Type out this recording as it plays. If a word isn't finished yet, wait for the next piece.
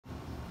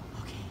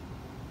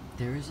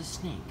there is a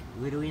snake,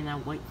 literally in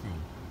that white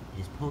thing.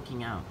 It is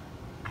poking out.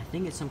 I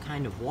think it's some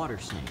kind of water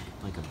snake,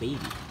 like a baby.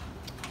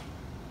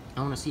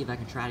 I want to see if I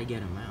can try to get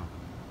him out.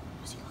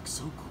 Because he looks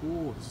so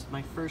cool. This is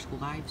my first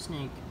live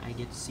snake I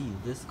get to see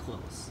this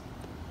close.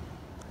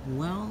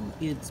 Well,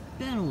 it's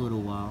been a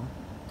little while,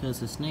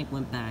 because the snake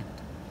went back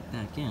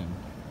in.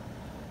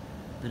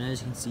 But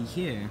as you can see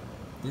here,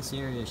 this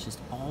area is just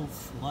all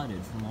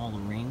flooded from all the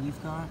rain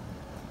we've got.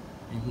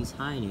 And he's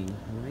hiding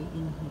right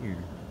in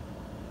here.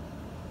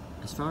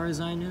 As far as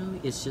I know,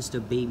 it's just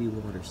a baby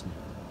water snake.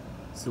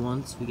 So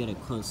once we get a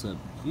close-up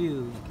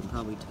view, I can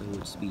probably tell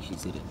which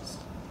species it is.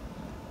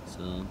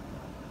 So,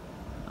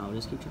 I'll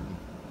just keep trying.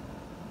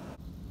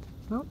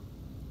 Well,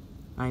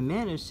 I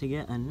managed to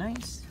get a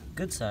nice,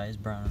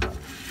 good-sized brown anole.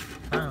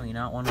 Finally,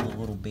 not one of the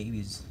little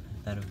babies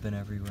that have been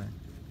everywhere.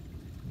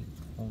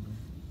 Hold him.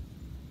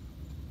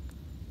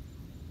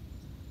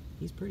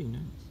 He's pretty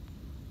nice.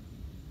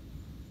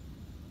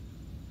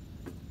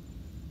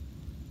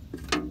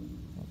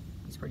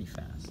 He's pretty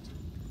fast.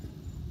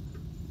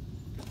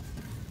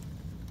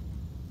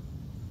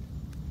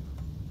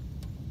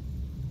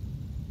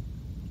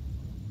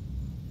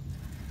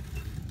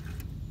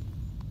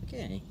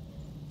 Okay,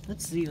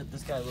 let's see what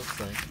this guy looks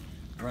like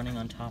running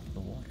on top of the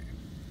water.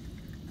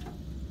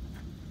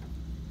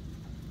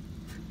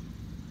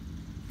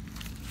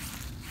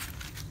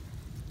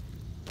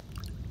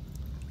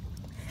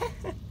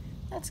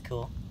 That's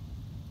cool.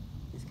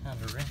 He's kind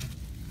of red.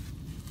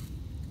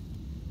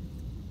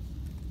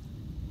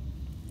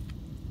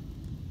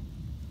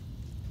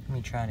 Let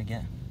me try to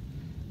get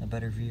a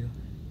better view.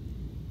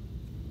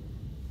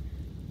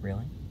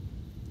 Really?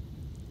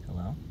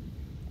 Hello?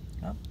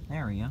 Oh,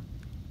 there we go.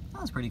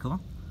 That was pretty cool.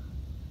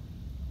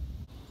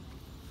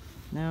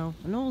 Now,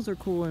 anoles are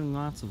cool in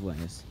lots of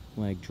ways,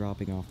 like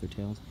dropping off their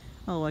tails.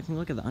 Oh, I can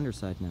look at the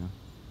underside now.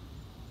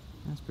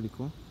 That's pretty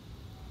cool.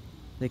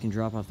 They can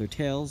drop off their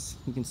tails.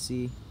 You can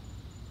see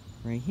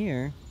right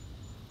here,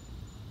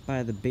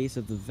 by the base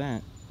of the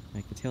vent,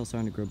 like the tail's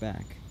starting to grow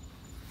back.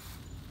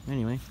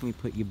 Anyway, let me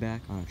put you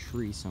back on a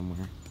tree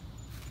somewhere.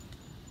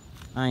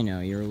 I know,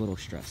 you're a little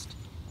stressed.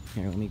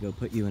 Here, let me go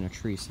put you in a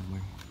tree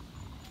somewhere.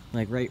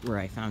 Like right where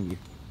I found you.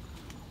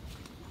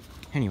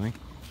 Anyway,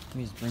 let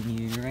me just bring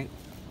you right...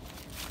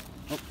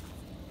 Oh.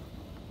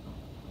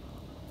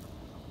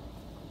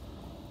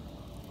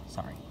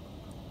 Sorry.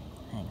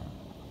 Hang on.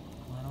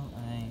 Why don't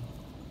I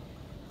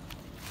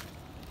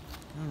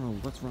don't know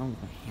what's wrong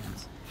with my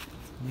hands.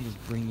 Let me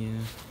just bring you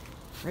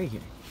right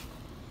here.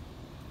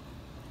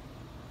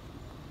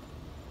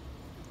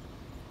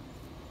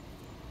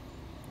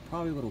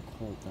 Probably a little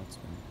cold, that's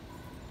why.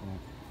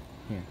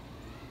 Here.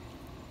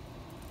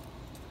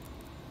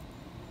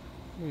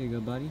 There you go,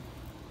 buddy.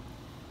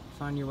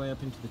 Find your way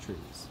up into the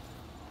trees.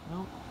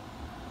 Well,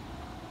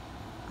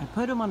 I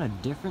put him on a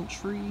different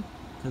tree,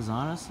 because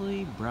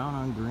honestly, brown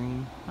on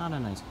green, not a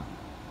nice color.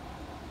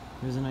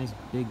 There's a nice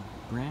big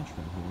branch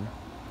right here,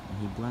 and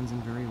he blends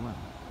in very well.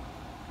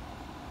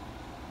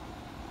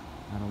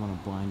 I don't want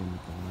to blind him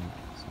with the light,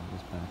 so I'll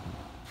just back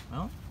up.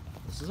 Well,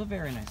 this is a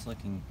very nice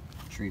looking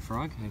tree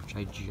frog, which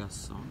I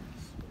just saw.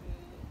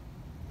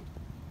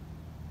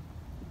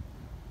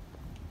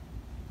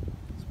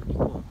 It's pretty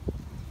cool.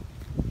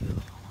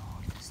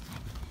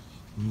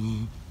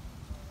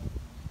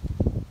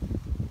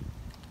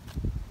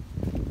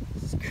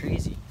 This is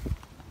crazy.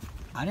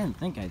 I didn't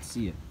think I'd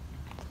see a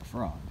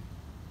frog.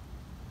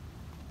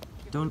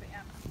 Don't.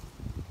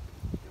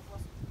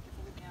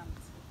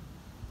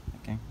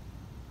 Okay.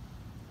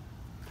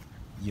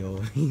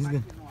 Yo, he's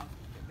gonna.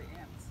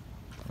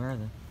 Where are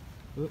they?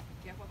 Oop.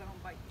 Careful they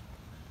don't bite you.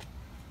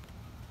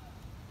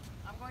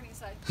 I'm going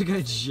inside.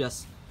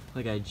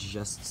 Like I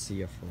just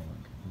see a frog.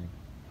 Like,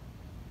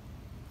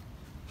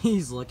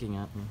 he's looking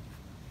at me.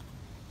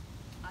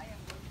 I am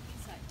going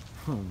inside.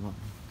 Oh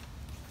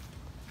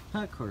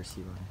my. Of course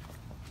you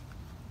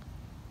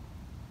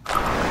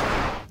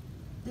are.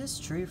 This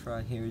tree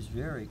frog here is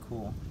very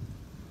cool.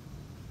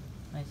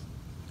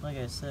 Like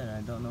I said,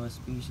 I don't know what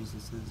species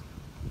this is.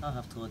 I'll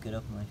have to look it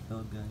up in my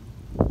field guide.